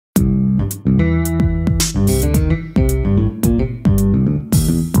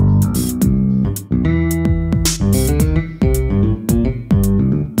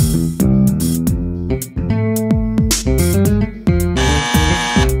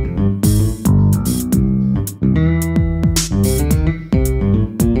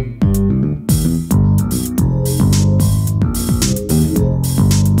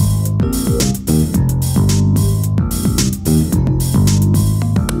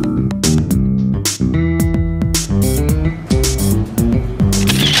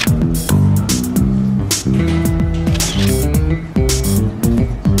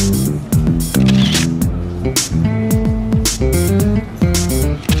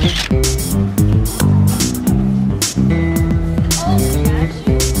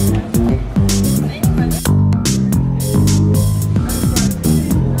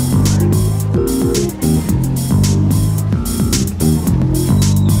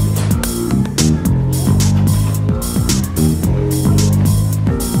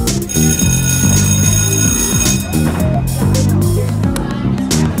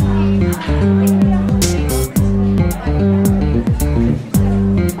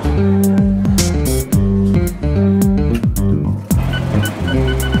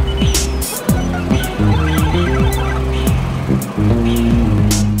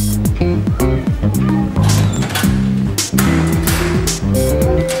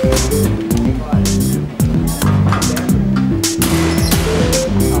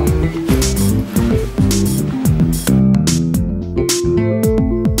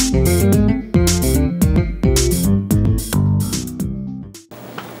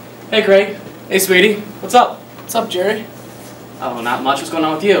Hey Craig. Hey sweetie. What's up? What's up, Jerry? Oh, not much. What's going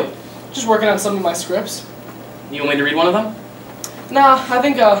on with you? Just working on some of my scripts. You want me to read one of them? Nah, I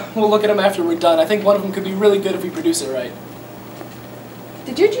think we'll look at them after we're done. I think one of them could be really good if we produce it right.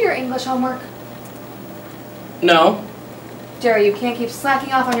 Did you do your English homework? No. Jerry, you can't keep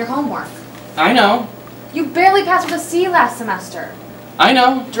slacking off on your homework. I know. You barely passed with a C last semester. I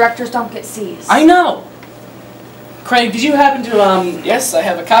know. Directors don't get C's. I know. Craig, did you happen to, Yes, I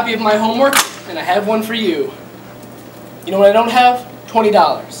have a copy of my homework, and I have one for you. You know what I don't have?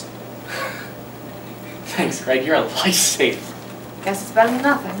 $20. Thanks, Craig. You're a lifesaver. Guess it's better than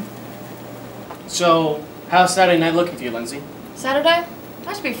nothing. So, how's Saturday night looking for you, Lindsay? Saturday?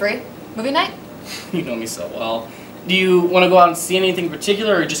 I should be free. Movie night? You know me so well. Do you want to go out and see anything in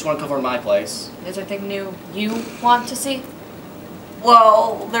particular, or just want to cover my place? Is there anything new you want to see?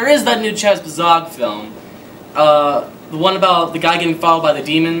 Well, there is that new Chaz Bazog film. The one about the guy getting followed by the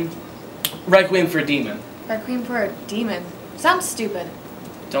demon. Requiem for a Demon. Requiem for a Demon. Sounds stupid.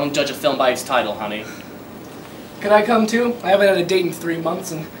 Don't judge a film by its title, honey. Can I come too? I haven't had a date in 3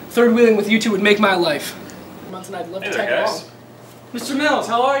 months, and third wheeling with you two would make my life. 3 months, and I'd love to tag along. Mr. Mills,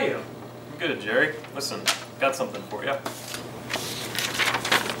 how are you? I'm good, Jerry. Listen, got something for you.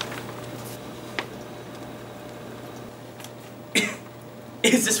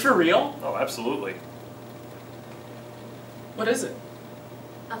 Is this for real? Oh, absolutely. What is it?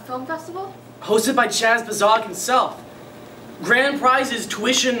 A film festival? Hosted by Chaz Bazog himself. Grand prize is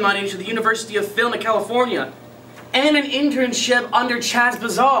tuition money to the University of Film in California. And an internship under Chaz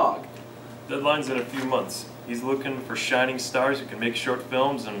Bazog. Deadline's in a few months. He's looking for shining stars who can make short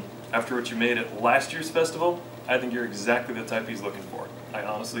films, and after what you made at last year's festival, I think you're exactly the type he's looking for. I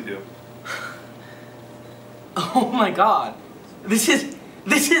honestly do. Oh my god. This is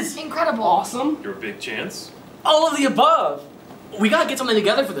Incredible. Awesome. Your big chance? all of the above. We gotta get something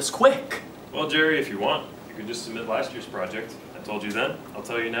together for this quick. Well, Jerry, if you want, you could just submit last year's project. I told you then, I'll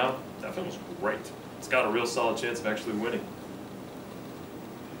tell you now, that film was great. It's got a real solid chance of actually winning.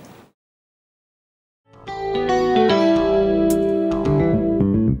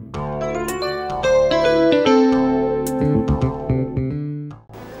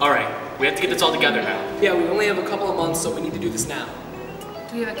 Alright, we have to get this all together now. Yeah, we only have a couple of months, so we need to do this now.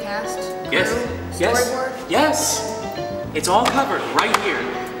 Do we have a cast? Yes. Crew? Yes. Storyboard? Yes. It's all covered right here.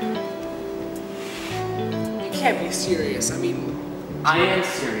 You can't be serious. I mean, I am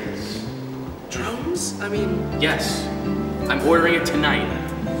serious. drones? I mean, Yes. I'm ordering it tonight.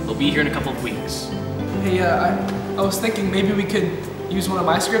 They'll be here in a couple of weeks. hey, I was thinking maybe we could use one of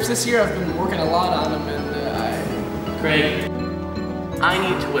my scripts this year. I've been working a lot on them, and Craig, I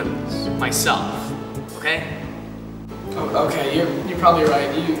need to witness myself, okay? Oh, okay, you're probably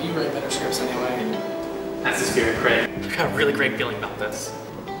right. You write better scripts anyway. That's the spirit, Craig. I've got a really great feeling about this.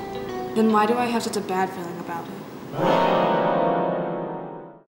 Then why do I have such a bad feeling about it?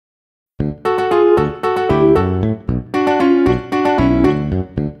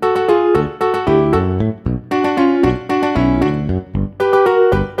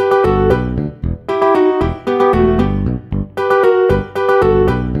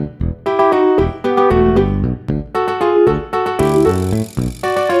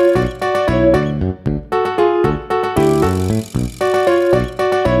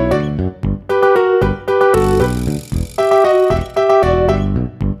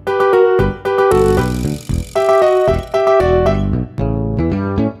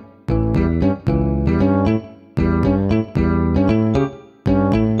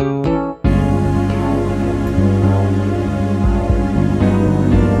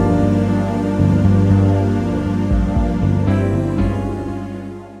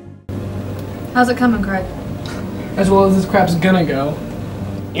 How's it coming, Craig? As well as this crap's gonna go.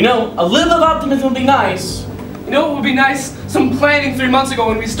 You know, a little bit of optimism would be nice. You know what would be nice? Some planning 3 months ago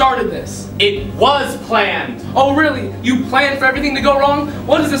when we started this. It was planned. Oh really? You planned for everything to go wrong?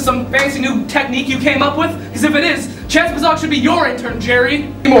 What is this, some fancy new technique you came up with? Because if it is, Chance Bazak should be your intern, Jerry.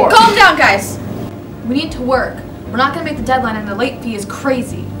 More. Calm down, guys! We need to work. We're not gonna make the deadline and the late fee is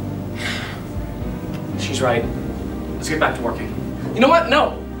crazy. She's right. Let's get back to working. You know what?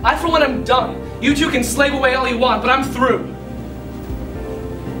 No. I for one am done. You two can slave away all you want, but I'm through.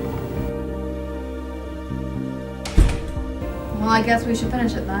 Well, I guess we should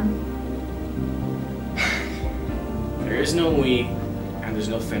finish it then. There is no we, and there's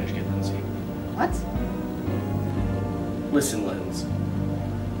no finish it, Lindsay. What? Listen, Linz.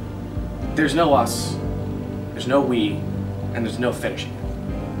 There's no us, there's no we, and there's no finishing it.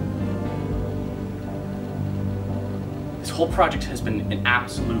 This whole project has been an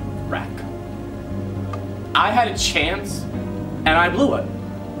absolute wreck. I had a chance, and I blew it.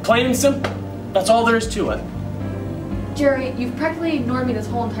 Plain and simple. That's all there is to it. Jerry, you've practically ignored me this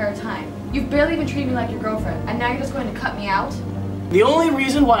whole entire time. You've barely even treated me like your girlfriend, and now you're just going to cut me out? The only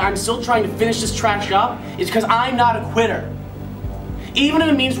reason why I'm still trying to finish this trash up is because I'm not a quitter. Even if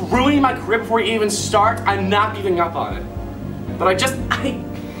it means ruining my career before you even start, I'm not giving up on it. But I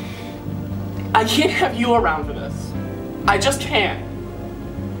can't have you around for this. I just can't.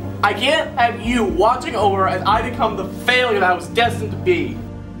 I can't have you watching over as I become the failure that I was destined to be.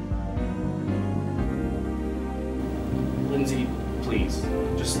 Lindsay, please,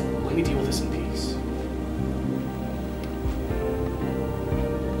 just let me deal with this in peace.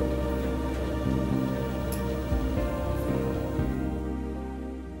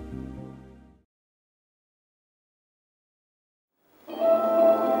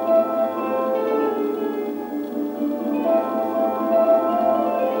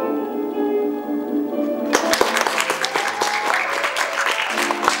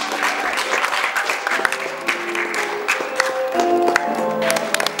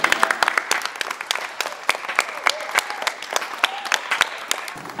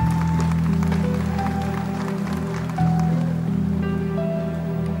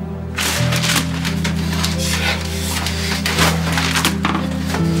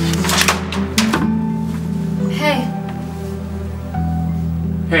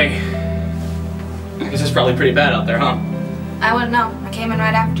 Hey, this is probably pretty bad out there, huh? I wouldn't know. I came in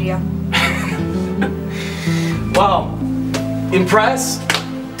right after you. Well, impressed?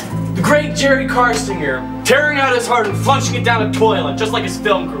 The great Jerry Carstinger, tearing out his heart and flushing it down a toilet, just like his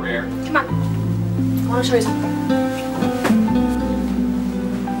film career. Come on. I want to show you something.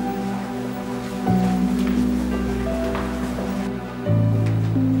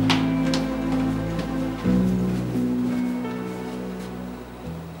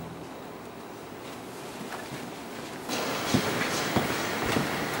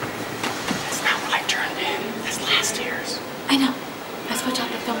 I know. I switch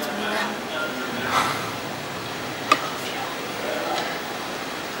out the films when you're around.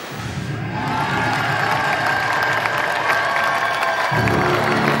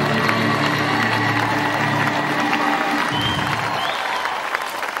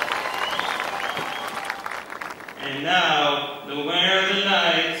 And now, the winner of the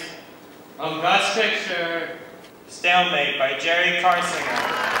night of Best Picture, Stalemate by Jerry Carstinger.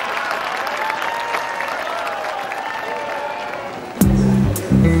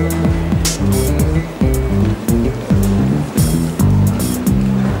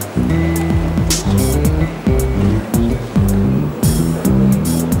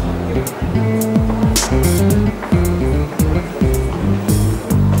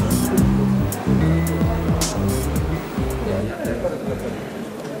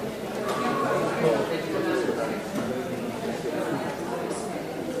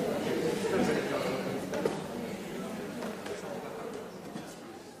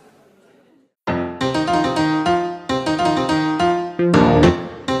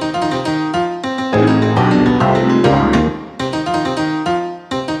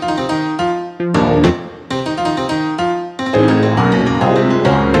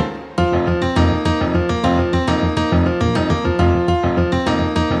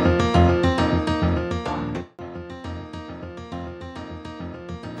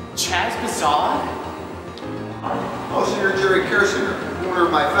 Oh, so you're Jerry Kersinger, owner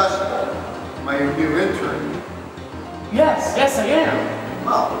of my festival, my new intern. Yes, I am.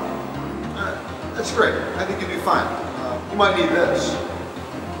 Well, that's great. I think you'll do fine. You might need this.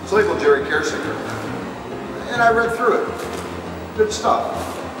 It's labeled Jerry Kersinger. And I read through it. Good stuff.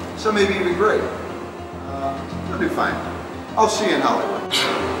 Some maybe even great. You'll do fine. I'll see you in Hollywood.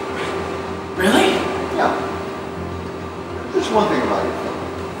 Really? Yeah. There's one thing about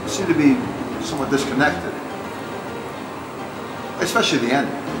you. You seem to be somewhat disconnected. Especially the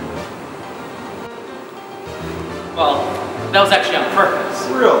ending. Well, that was actually on purpose.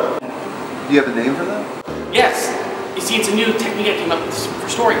 Really? Do you have a name for that? Yes. You see, it's a new technique I came up with for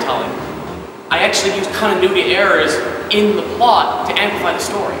storytelling. I actually use continuity errors in the plot to amplify the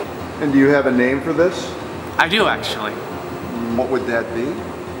story. And do you have a name for this? I do, actually. What would that be?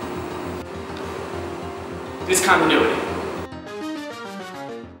 Discontinuity.